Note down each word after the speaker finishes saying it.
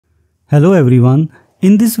Hello everyone,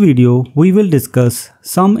 in this video we will discuss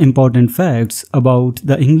some important facts about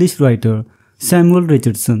the English writer Samuel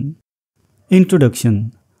Richardson.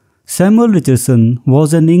 Introduction. Samuel Richardson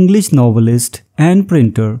was an English novelist and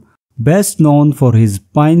printer best known for his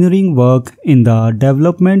pioneering work in the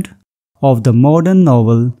development of the modern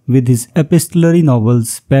novel with his epistolary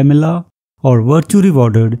novels Pamela or Virtue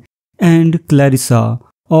Rewarded and Clarissa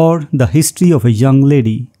or The History of a Young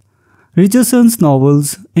Lady. Richardson's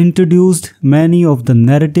novels introduced many of the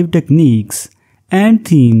narrative techniques and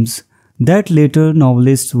themes that later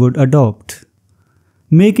novelists would adopt,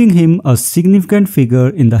 making him a significant figure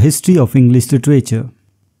in the history of English literature.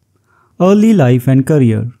 Early life and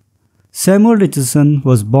career. Samuel Richardson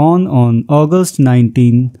was born on August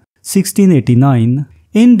 19, 1689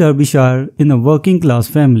 in Derbyshire in a working-class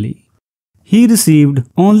family. He received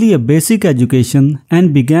only a basic education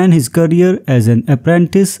and began his career as an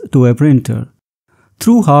apprentice to a printer.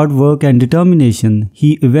 Through hard work and determination,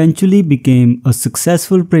 he eventually became a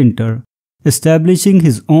successful printer, establishing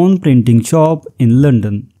his own printing shop in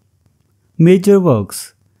London. Major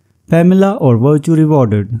works. Pamela or Virtue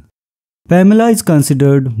Rewarded. Pamela is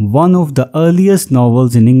considered one of the earliest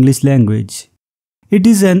novels in English language. It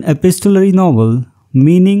is an epistolary novel,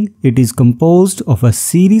 meaning it is composed of a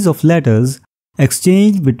series of letters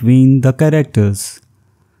exchanged between the characters.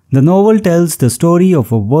 The novel tells the story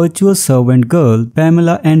of a virtuous servant girl,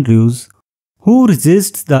 Pamela Andrews, who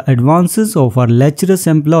resists the advances of her lecherous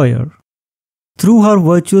employer. Through her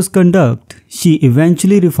virtuous conduct, she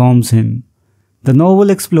eventually reforms him. The novel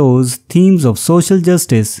explores themes of social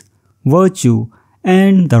justice, virtue,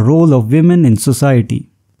 and the role of women in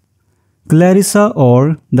society. Clarissa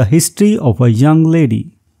or The History of a Young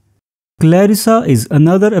Lady. Clarissa is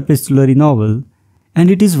another epistolary novel, and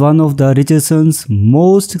it is one of the Richardson's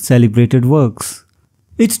most celebrated works.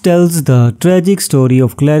 It tells the tragic story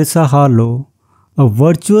of Clarissa Harlowe, a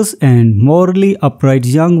virtuous and morally upright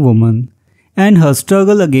young woman, and her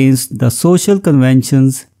struggle against the social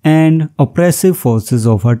conventions and oppressive forces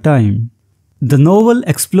of her time. The novel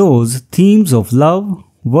explores themes of love,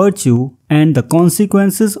 virtue, and the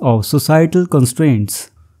consequences of societal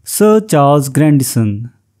constraints. Sir Charles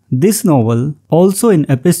Grandison. This novel, also in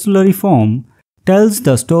epistolary form, tells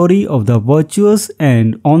the story of the virtuous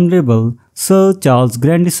and honorable Sir Charles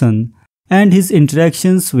Grandison and his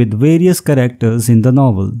interactions with various characters in the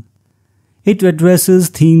novel. It addresses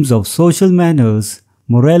themes of social manners,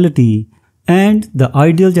 morality, and the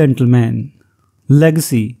ideal gentleman.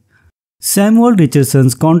 Legacy. Samuel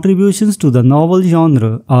Richardson's contributions to the novel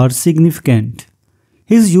genre are significant.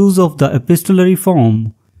 His use of the epistolary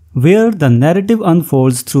form, where the narrative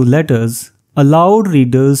unfolds through letters, allowed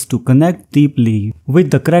readers to connect deeply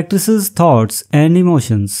with the characters' thoughts and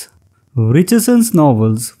emotions. Richardson's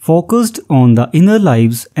novels focused on the inner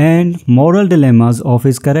lives and moral dilemmas of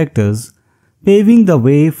his characters, paving the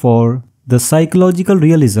way for the psychological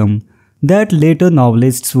realism that later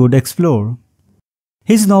novelists would explore.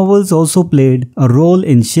 His novels also played a role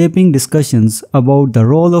in shaping discussions about the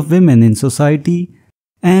role of women in society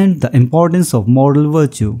and the importance of moral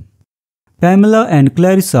virtue. Pamela and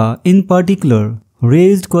Clarissa in particular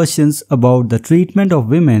raised questions about the treatment of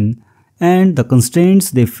women and the constraints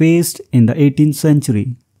they faced in the 18th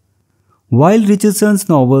century. While Richardson's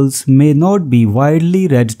novels may not be widely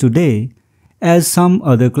read today as some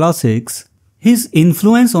other classics, his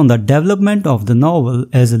influence on the development of the novel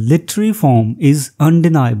as a literary form is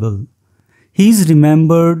undeniable. He is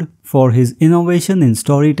remembered for his innovation in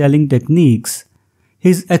storytelling techniques,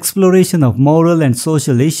 his exploration of moral and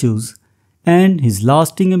social issues, and his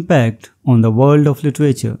lasting impact on the world of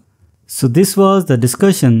literature. So this was the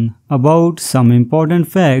discussion about some important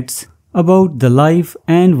facts about the life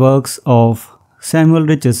and works of Samuel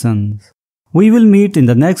Richardson. We will meet in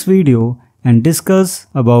the next video and discuss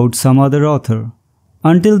about some other author.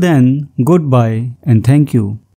 Until then, goodbye and thank you.